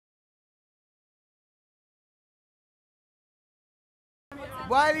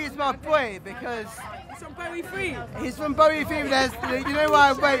Wiley is my boy because He's from Bowie Free. he's from Bowie Free. You know why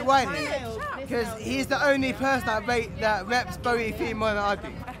I rate Wiley? Because he's the only person that reps Bowie Free more than I do.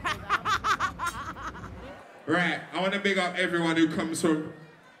 Right, I want to big up everyone who comes from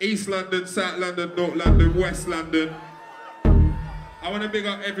East London, South London, North London, West London. I want to big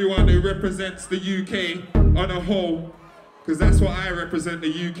up everyone who represents the UK on a whole, because that's what I represent, the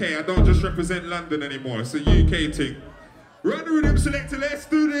UK. I don't just represent London anymore, it's a UK thing. Run the rhythm selector, let's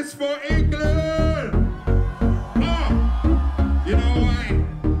do this for England! You know why?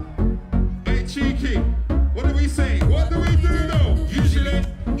 Hey, cheeky, what do we say? What do we do though? Usually.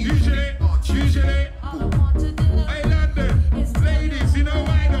 Hey, London, ladies, you know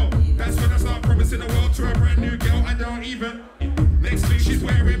why though? That's when I start promising the world to a brand new girl I don't even. Next week she's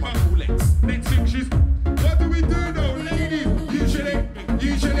wearing my Rolex. Next week she's. What do we do though, ladies? Usually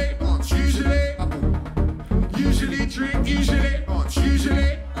drink, usually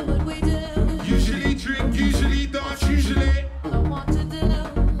drink, usually dance, usually.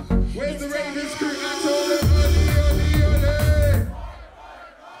 Where's the Ravens crew? I told them oli oli oli.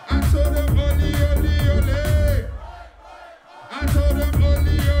 I told them oli oli oli. I told them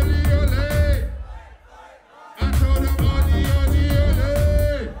oli oli oli. I told them oli oli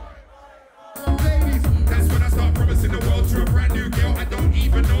oli. Ladies, that's when I start promising the world to a brand new girl I don't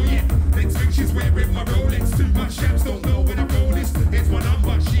even know yet. Next week she's wearing my Rolex. Too much champs don't know when I roll this. Here's my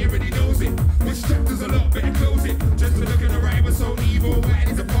number, she already knows it. This chapter's a lot, better close it. Just to look at the right, we're so evil.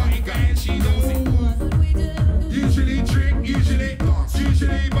 Whitey's a party guy and she knows it. Usually drink, usually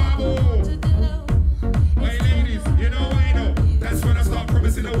bubble. Hey ladies, you know I know. That's when I start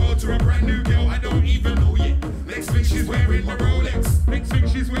promising the world to a brand new girl I don't even know yet. Next week she's wearing my Rolex. Next week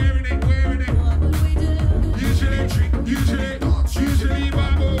she's wearing it. Usually drink, usually dance, usually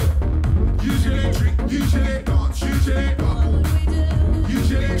bubble. Usually drink, usually dance, usually bubble.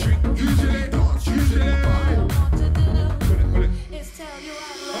 Usually drink, usually dance, usually bubble. Pull it.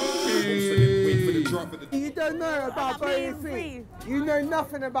 Okay. You don't know about Bowie Free. You know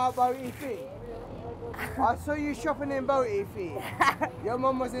nothing about Bowie Free. I saw you shopping in Bowie Free. Your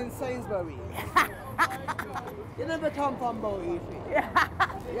mum was in Sainsbury's. You never come from Bowie Free.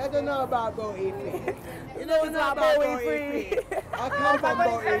 You don't know about Bowie Free. You don't know about Bowie Free. I come from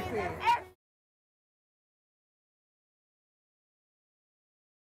Bowie Free.